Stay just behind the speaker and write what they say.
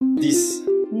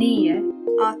10,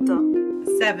 9, 8,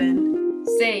 7,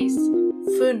 6,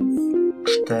 5,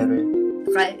 4,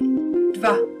 3, 2,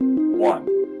 1.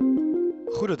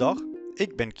 Goedendag,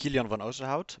 ik ben Kilian van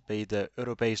Oosterhout bij de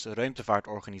Europese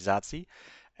Ruimtevaartorganisatie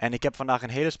en ik heb vandaag een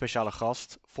hele speciale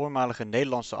gast, voormalige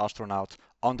Nederlandse astronaut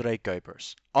André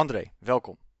Kuipers. André,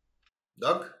 welkom.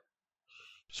 Dank.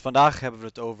 Dus vandaag hebben we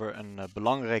het over een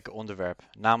belangrijk onderwerp,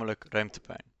 namelijk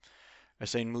ruimtepuin. Er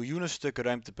zijn miljoenen stukken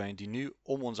ruimtepuin die nu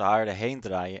om onze aarde heen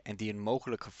draaien en die een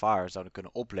mogelijk gevaar zouden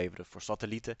kunnen opleveren voor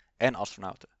satellieten en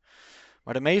astronauten.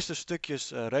 Maar de meeste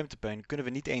stukjes ruimtepuin kunnen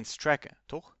we niet eens tracken,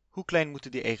 toch? Hoe klein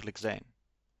moeten die eigenlijk zijn?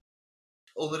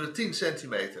 Onder de 10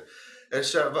 centimeter.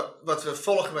 Dus wat we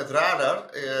volgen met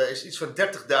radar is iets van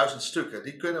 30.000 stukken.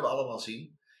 Die kunnen we allemaal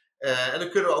zien. En daar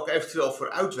kunnen we ook eventueel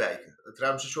voor uitwijken. Het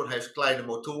ruimtestation heeft kleine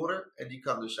motoren en die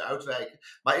kan dus uitwijken.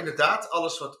 Maar inderdaad,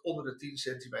 alles wat onder de 10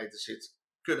 centimeter zit,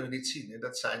 kunnen we niet zien. En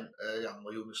dat zijn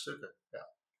miljoenen stukken. Ja.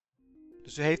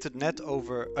 Dus u heeft het net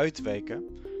over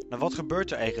uitwijken. Nou, wat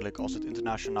gebeurt er eigenlijk als het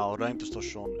internationaal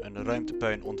ruimtestation een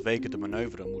ruimtepuin ontwijkende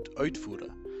manoeuvre moet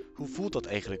uitvoeren? Hoe voelt dat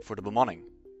eigenlijk voor de bemanning?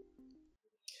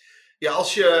 Ja,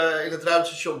 als je in het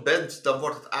ruimtestation bent, dan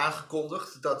wordt het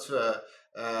aangekondigd dat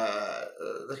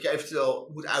je eventueel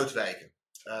moet uitwijken.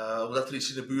 Omdat er iets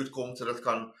in de buurt komt en dat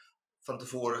kan van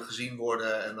tevoren gezien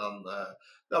worden. En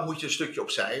dan moet je een stukje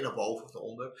opzij, naar boven of naar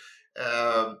onder.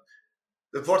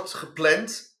 Het wordt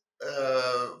gepland.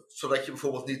 Zodat je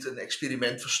bijvoorbeeld niet een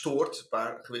experiment verstoort,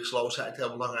 waar gewichtsloosheid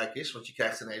heel belangrijk is, want je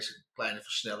krijgt ineens een kleine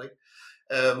versnelling.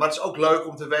 Maar het is ook leuk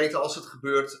om te weten als het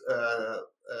gebeurt,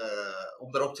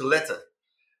 om daarop te letten.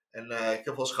 En ik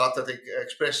heb wel eens gehad dat ik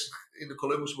expres in de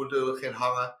Columbus-module ging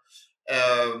hangen.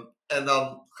 En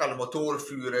dan gaan de motoren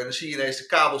vuren en dan zie je ineens de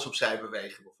kabels opzij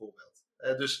bewegen bijvoorbeeld.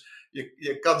 Dus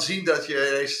je kan zien dat je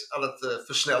ineens aan het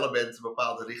versnellen bent een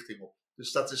bepaalde richting op.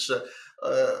 Dus dat is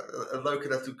een leuke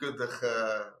natuurkundig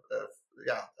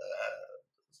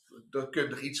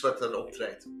iets wat er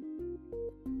optreedt.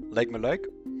 Lijkt me leuk.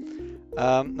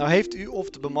 Nou heeft u of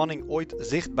de bemanning ooit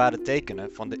zichtbare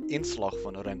tekenen van de inslag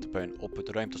van een ruimtepuin op het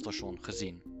ruimtestation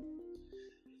gezien?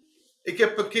 Ik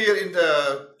heb een keer in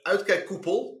de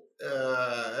uitkijkkoepel,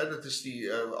 dat is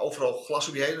die overal glas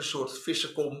om je heen, een soort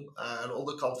vissenkom aan de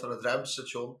onderkant van het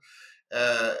ruimtestation.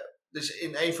 Dus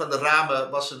in een van de ramen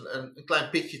was een klein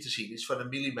pitje te zien, iets van 1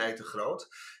 millimeter groot.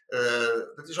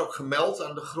 Dat is ook gemeld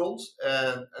aan de grond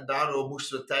en daardoor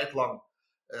moesten we een tijd lang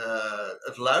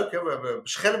het luik, we hebben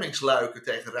beschermingsluiken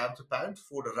tegen ruimtepuin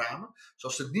voor de ramen. Dus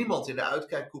als er niemand in de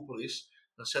uitkijkkoepel is,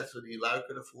 dan zetten we die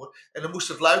luiken ervoor. En dan moest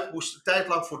het luik een tijd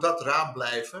lang voor dat raam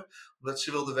blijven, omdat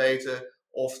ze wilden weten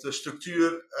of de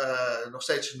structuur nog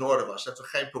steeds in orde was. Dat we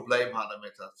geen probleem hadden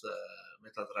met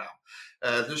dat raam.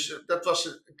 Dus dat was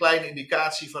een kleine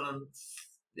indicatie van een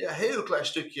heel klein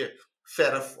stukje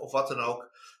verf of wat dan ook,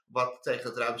 wat tegen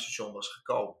het ruimtestation was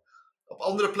gekomen. Op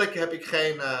andere plekken heb ik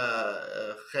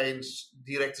geen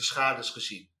directe schades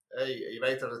gezien. Je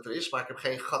weet dat het er is, maar ik heb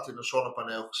geen gat in een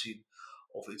zonnepaneel gezien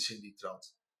of iets in die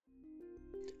trant.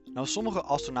 Nou, sommige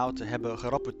astronauten hebben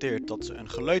gerapporteerd dat ze een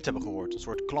geluid hebben gehoord, een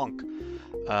soort klank,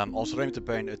 als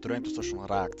ruimtepuin het ruimtestation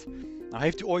raakt. Nou,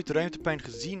 heeft u ooit ruimtepuin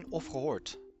gezien of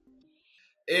gehoord?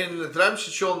 In het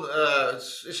ruimtestation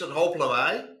is er een hoop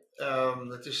lawaai.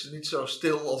 Het is niet zo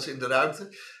stil als in de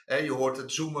ruimte. Je hoort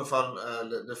het zoomen van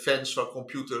de fans van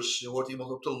computers. Je hoort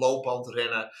iemand op de loopband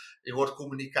rennen. Je hoort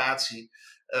communicatie.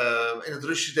 In het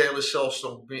Russische deel is zelfs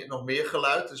nog meer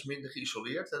geluid. Het is minder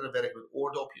geïsoleerd. En dan werken we met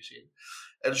oordopjes in.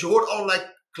 Dus je hoort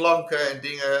allerlei klanken en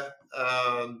dingen.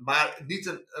 Maar niet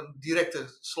een directe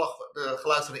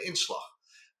geluid van een inslag.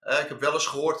 Ik heb wel eens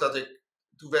gehoord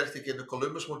toen werkte ik in de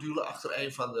Columbus-module achter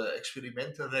een van de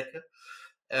experimentenrekken.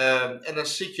 En dan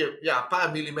zit je een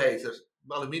paar millimeter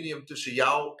aluminium tussen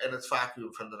jou en het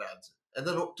vacuüm van de ruimte. En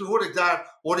toen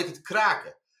hoorde ik het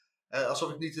kraken.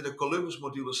 Alsof ik niet in de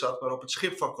Columbus-module zat, maar op het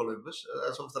schip van Columbus.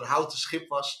 Alsof het een houten schip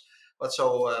was wat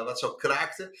zo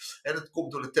kraakte. En dat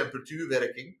komt door de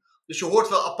temperatuurwerking. Dus je hoort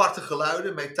wel aparte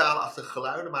geluiden, metaalachtige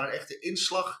geluiden, maar een echte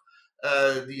inslag,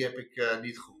 die heb ik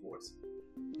niet gehoord.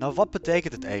 Nou, wat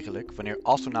betekent het eigenlijk wanneer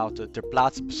astronauten ter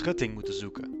plaatse beschutting moeten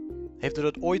zoeken? Heeft u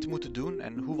dat ooit moeten doen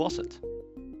en hoe was het?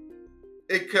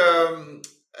 Ik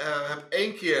heb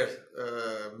 1 keer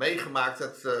meegemaakt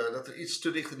dat er iets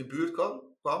te dicht in de buurt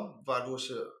kwam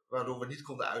waardoor we niet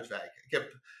konden uitwijken. Ik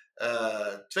heb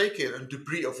 2 keer een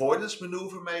debris avoidance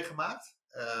manoeuvre meegemaakt.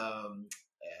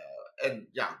 En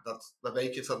dan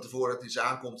weet je van tevoren dat iets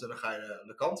aankomt en dan ga je aan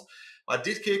de kant. Maar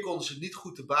dit keer konden ze niet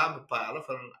goed de baan bepalen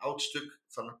van een oud stuk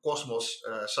van een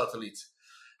Cosmos-satelliet.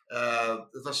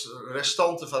 Het was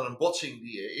restanten van een botsing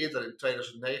die eerder in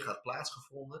 2009 had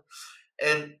plaatsgevonden.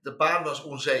 En de baan was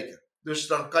onzeker. Dus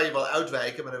dan kan je wel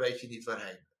uitwijken, maar dan weet je niet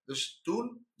waarheen. Dus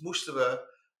toen moesten we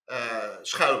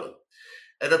schuilen.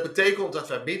 En dat betekent dat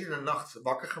wij midden in de nacht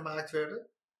wakker gemaakt werden.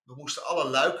 We moesten alle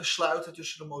luiken sluiten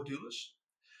tussen de modules.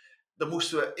 Dan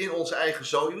moesten we in onze eigen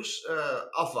Soyuz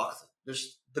afwachten.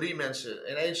 Dus 3 mensen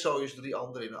in één Soyuz, 3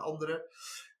 anderen in een andere.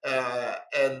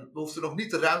 En we hoefden nog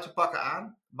niet de ruimtepakken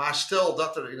aan. Maar stel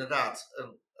dat er inderdaad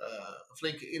een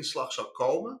flinke inslag zou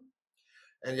komen.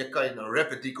 En je kan een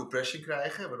rapid decompression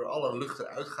krijgen, waardoor alle lucht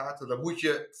eruit gaat. En dan moet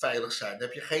je veilig zijn. Dan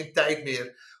heb je geen tijd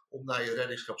meer om naar je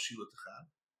reddingscapsule te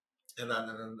gaan. En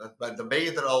dan ben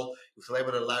je er al. Je hoeft alleen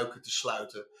maar de luiken te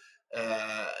sluiten.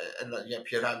 En dan heb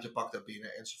je ruimtepak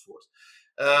daarbinnen enzovoort.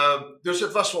 Dus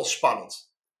het was wel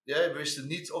spannend. Ja, we wisten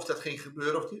niet of dat ging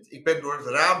gebeuren of niet. Ik ben door het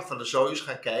raam van de Soyuz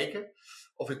gaan kijken.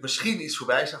 Of ik misschien iets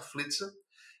voorbij zag flitsen.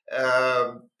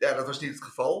 Ja, dat was niet het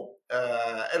geval.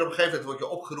 En op een gegeven moment word je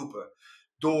opgeroepen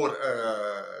door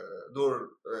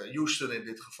Houston in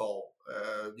dit geval.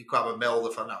 Die kwamen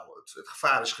melden van het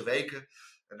gevaar is geweken.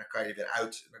 En dan kan je weer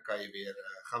uit en dan kan je weer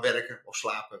gaan werken of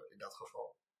slapen in dat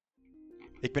geval.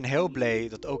 Ik ben heel blij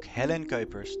dat ook Helen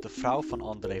Kuipers, de vrouw van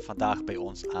André, vandaag bij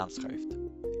ons aanschuift.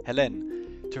 Helen,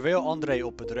 terwijl André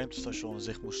op het ruimtestation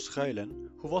zich moest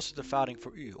schuilen, hoe was de ervaring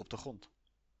voor u op de grond?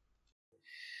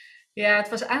 Ja, het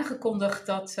was aangekondigd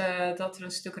dat er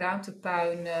een stuk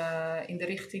ruimtepuin in de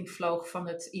richting vloog van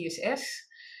het ISS.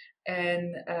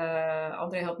 En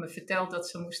André had me verteld dat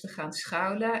ze moesten gaan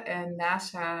schuilen. En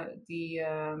NASA die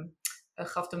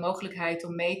gaf de mogelijkheid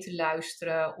om mee te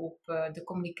luisteren op de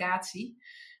communicatie.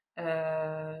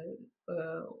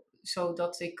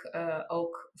 Zodat ik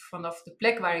ook vanaf de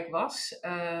plek waar ik was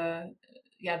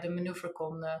de manoeuvre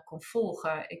kon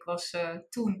volgen. Ik was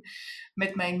toen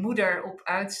met mijn moeder op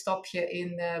uitstapje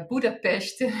in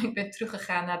Budapest. Ik ben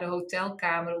teruggegaan naar de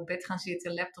hotelkamer, op bed gaan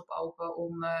zitten, laptop open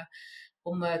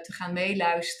om te gaan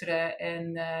meeluisteren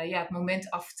en het moment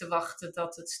af te wachten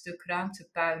dat het stuk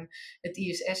ruimtepuin, het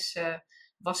ISS,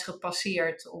 was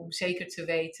gepasseerd, om zeker te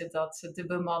weten dat de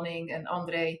bemanning en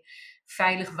André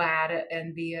veilig waren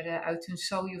en weer uit hun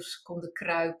Soyuz konden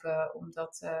kruipen,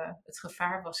 omdat het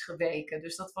gevaar was geweken.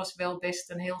 Dus dat was wel best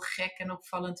een heel gek en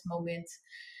opvallend moment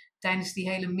tijdens die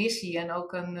hele missie. En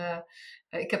ook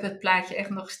ik heb het plaatje echt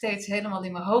nog steeds helemaal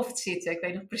in mijn hoofd zitten. Ik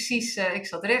weet nog precies, ik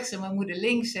zat rechts en mijn moeder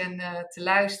links en te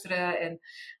luisteren. En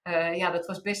dat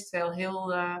was best wel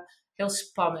heel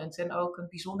spannend. En ook een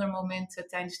bijzonder moment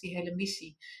tijdens die hele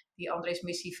missie. Die André's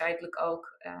missie feitelijk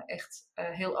ook echt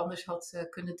heel anders had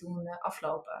kunnen doen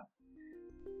aflopen.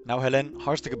 Nou Helen,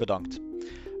 hartstikke bedankt.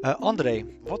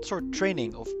 André, wat soort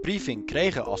training of briefing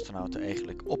kregen astronauten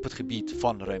eigenlijk op het gebied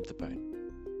van ruimtepuin?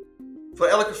 Voor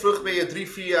elke vlucht ben je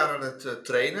 3-4 jaar aan het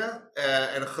trainen.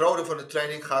 En een groot deel van de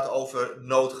training gaat over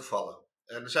noodgevallen.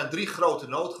 Er zijn 3 grote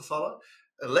noodgevallen.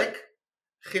 Een lek,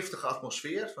 giftige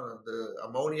atmosfeer van de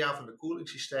ammonia van het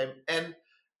koelingssysteem en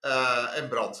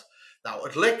brand. Nou,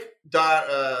 het lek,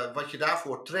 wat je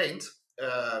daarvoor traint.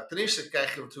 Ten eerste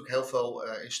krijg je natuurlijk heel veel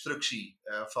instructie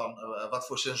van wat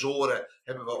voor sensoren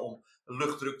hebben we om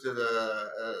luchtdruk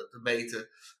te meten.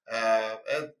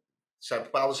 Er zijn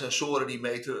bepaalde sensoren die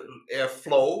meten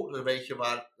airflow. Dan weet je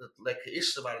waar het lekken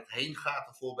is en waar het heen gaat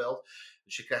bijvoorbeeld.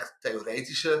 Dus je krijgt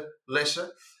theoretische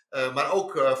lessen. Maar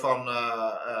ook van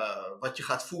wat je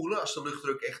gaat voelen als de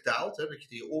luchtdruk echt daalt. Hè, dat je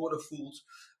het in je oren voelt.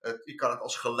 Je kan het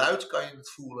als geluid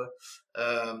voelen.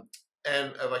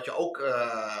 En wat je ook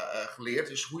geleerd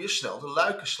is hoe je snel de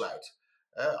luiken sluit.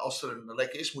 Als er een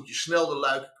lek is, moet je snel de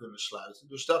luiken kunnen sluiten.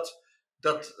 Dus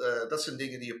dat zijn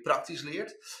dingen die je praktisch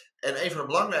leert. En een van de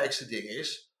belangrijkste dingen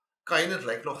is, kan je het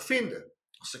lek nog vinden?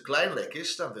 Als het een klein lek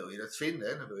is, dan wil je het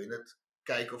vinden. En dan wil je het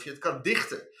kijken of je het kan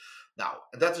dichten. Nou,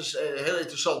 en dat is een heel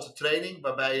interessante training,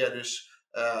 waarbij je dus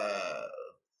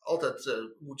altijd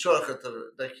moet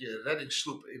zorgen dat je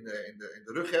reddingssloep in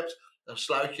de rug hebt. Dan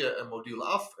sluit je een module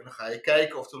af en dan ga je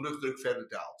kijken of de luchtdruk verder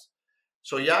daalt.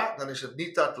 Zo ja, dan is het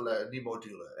niet die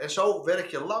module. En zo werk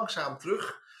je langzaam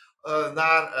terug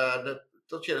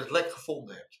tot je het lek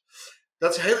gevonden hebt.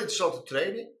 Dat is een heel interessante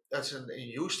training. Dat is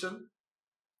in Houston.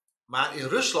 Maar in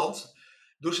Rusland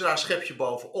doen ze daar een schepje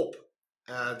bovenop.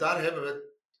 Daar hebben we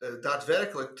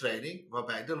daadwerkelijk training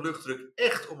waarbij de luchtdruk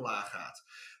echt omlaag gaat.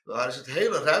 Waar is het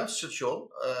hele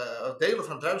ruimtestation, delen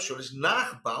van het ruimtestation is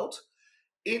nagebouwd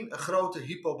in een grote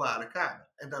hypobare kamer.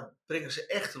 En daar brengen ze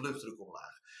echt de luchtdruk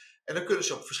omlaag. En dan kunnen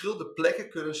ze op verschillende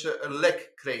plekken een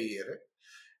lek creëren.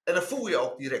 En dan voel je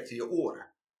ook direct in je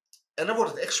oren. En dan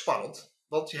wordt het echt spannend,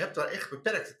 want je hebt daar echt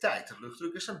beperkte tijd. De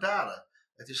luchtdruk is aan het dalen.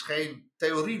 Het is geen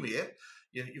theorie meer.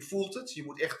 Je voelt het, je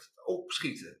moet echt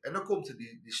opschieten. En dan komt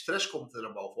die stress komt er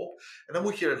dan bovenop. En dan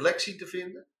moet je het lek zien te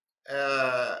vinden.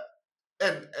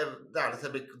 Nou, dat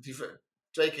heb ik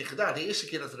 2 keer gedaan. De eerste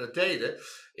keer dat we dat deden,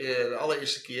 de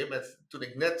allereerste keer, toen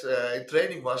ik net in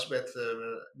training was met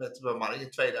mijn man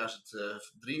in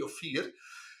 2003 of 2004.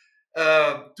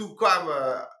 Toen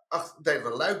deden we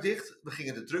een luik dicht, we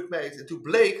gingen de druk meten en toen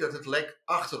bleek dat het lek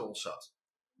achter ons zat.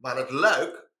 Maar het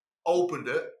luik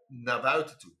opende naar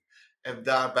buiten toe. En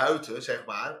daarbuiten, zeg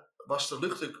maar, was de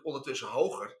luchtdruk ondertussen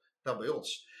hoger dan bij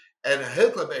ons. En een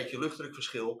heel klein beetje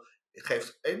luchtdrukverschil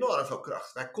geeft enorm veel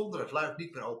kracht. Wij konden het luik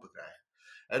niet meer open krijgen.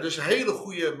 Dus een hele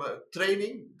goede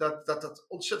training, dat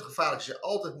ontzettend gevaarlijk is. Je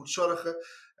altijd moet zorgen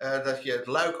dat je het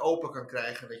luik open kan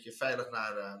krijgen, dat je veilig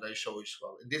naar je Soyuz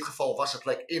kwam. In dit geval was het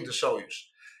lek in de Soyuz.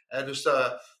 Dus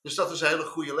dat is een hele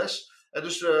goede les.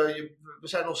 We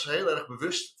zijn ons heel erg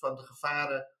bewust van de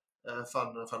gevaren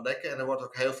van lekken. En er wordt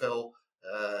ook heel veel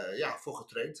voor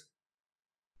getraind.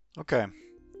 Oké.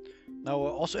 Nou,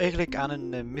 als u eigenlijk aan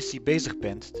een missie bezig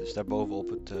bent, dus daarboven op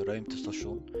het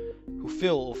ruimtestation,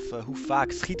 hoeveel of hoe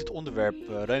vaak schiet het onderwerp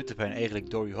ruimtepuin eigenlijk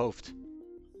door uw hoofd?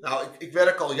 Nou, ik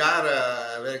werk al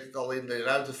jaren in de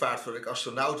ruimtevaart voordat ik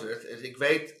astronaut werd. En ik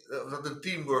weet wat een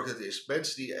teamwork het is.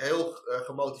 Mensen die heel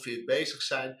gemotiveerd bezig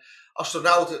zijn.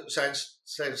 Astronauten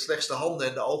zijn slechts de handen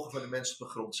en de ogen van de mensen op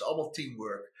de grond. Het is allemaal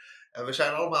teamwork. En we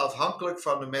zijn allemaal afhankelijk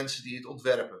van de mensen die het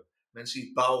ontwerpen. Mensen die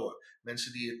het bouwen.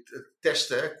 Mensen die het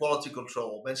testen, quality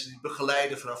control. Mensen die het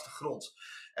begeleiden vanaf de grond.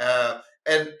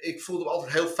 En ik voelde me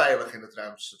altijd heel veilig in het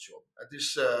ruimtestation.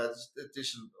 Het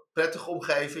is een prettige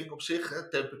omgeving op zich. Hè. De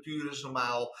temperatuur is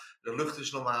normaal, de lucht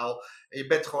is normaal. En je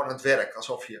bent gewoon aan het werk,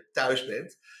 alsof je thuis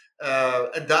bent.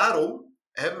 En daarom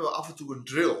hebben we af en toe een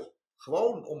drill.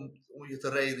 Gewoon om je te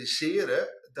realiseren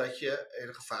dat je in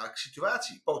een gevaarlijke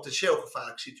situatie, potentieel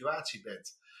gevaarlijke situatie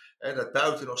bent. En dat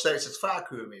buiten nog steeds het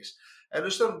vacuüm is. En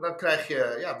dus dan krijg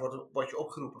je, word je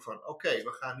opgeroepen van oké,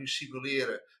 we gaan nu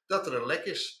simuleren dat er een lek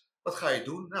is. Wat ga je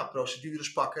doen? Nou,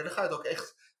 procedures pakken. En dan ga je het ook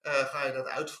echt dat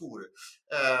uitvoeren.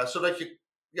 Zodat je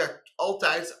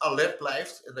altijd alert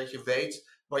blijft en dat je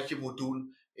weet wat je moet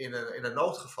doen in een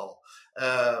noodgeval.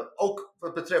 Ook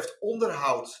wat betreft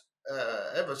onderhoud.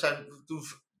 We doen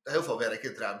heel veel werk in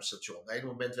het ruimtestation. Op een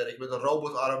moment werk je met een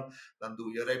robotarm, dan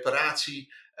doe je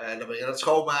reparatie, dan ben je aan het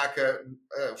schoonmaken,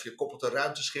 of je koppelt een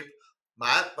ruimteschip.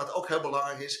 Maar wat ook heel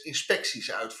belangrijk is,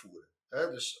 inspecties uitvoeren.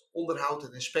 Dus onderhoud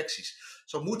en inspecties.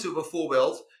 Zo moeten we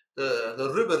bijvoorbeeld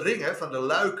de rubberringen van de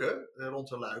luiken, rond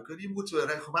de luiken, die moeten we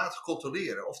regelmatig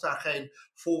controleren. Of daar geen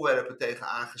voorwerpen tegen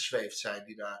aangeschweefd zijn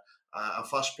die daar aan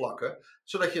vastplakken.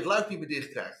 Zodat je het luik niet meer dicht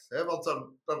krijgt. Want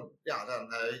dan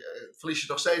verlies je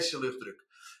nog steeds je luchtdruk.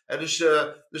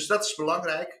 Dus dat is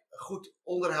belangrijk. Goed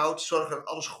onderhoud, zorgen dat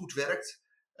alles goed werkt.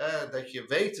 Dat je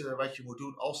weet wat je moet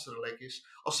doen als er een lek is.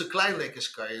 Als er een klein lek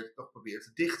is, kan je het nog proberen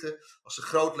te dichten. Als er een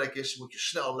groot lek is, moet je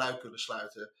snel luik kunnen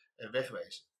sluiten en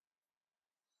wegwezen.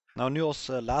 Nou, nu als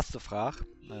laatste vraag.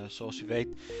 Zoals u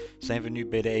weet zijn we nu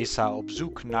bij de ESA op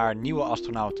zoek naar nieuwe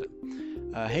astronauten.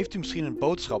 Heeft u misschien een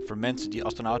boodschap voor mensen die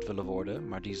astronaut willen worden,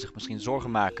 maar die zich misschien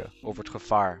zorgen maken over het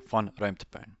gevaar van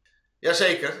ruimtepuin?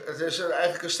 Jazeker, het is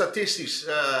eigenlijk een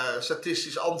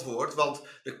statistisch antwoord, want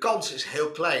de kans is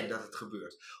heel klein dat het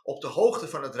gebeurt. Op de hoogte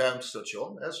van het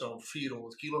ruimtestation, zo'n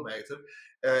 400 kilometer,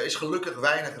 is gelukkig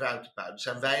weinig ruimtepuin. Er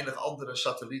zijn weinig andere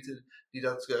satellieten die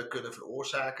dat kunnen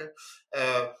veroorzaken.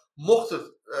 Mocht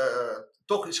het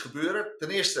toch iets gebeuren, ten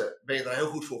eerste ben je er heel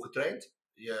goed voor getraind.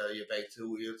 Je weet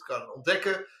hoe je het kan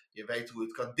ontdekken, je weet hoe je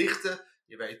het kan dichten,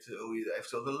 je weet hoe je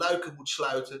eventueel de luiken moet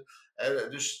sluiten.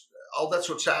 Dus al dat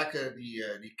soort zaken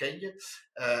die ken je.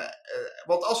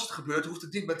 Want als het gebeurt, hoeft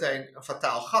het niet meteen een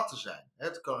fataal gat te zijn.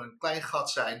 Het kan een klein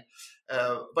gat zijn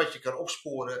wat je kan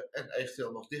opsporen en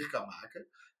eventueel nog dicht kan maken.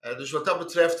 Dus wat dat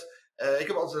betreft, ik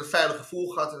heb altijd een veilig gevoel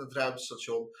gehad in het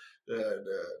ruimtestation.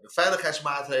 De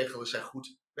veiligheidsmaatregelen zijn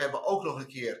goed. We hebben ook nog een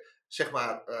keer, zeg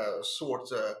maar, een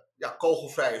soort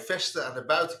kogelvrije vesten aan de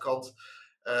buitenkant.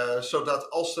 Zodat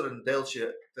als er een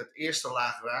deeltje het eerste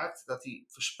laag raakt, dat die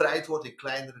verspreid wordt in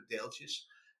kleinere deeltjes.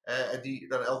 En die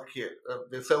dan elke keer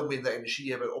weer veel minder energie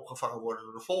hebben en opgevangen worden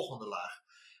door de volgende laag.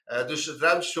 Dus het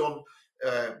ruimtestation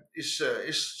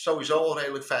is sowieso al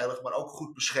redelijk veilig, maar ook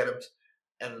goed beschermd.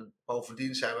 En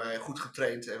bovendien zijn wij goed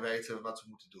getraind en weten wat we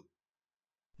moeten doen.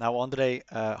 Nou André,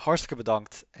 hartstikke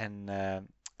bedankt en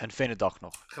een fijne dag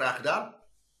nog. Graag gedaan.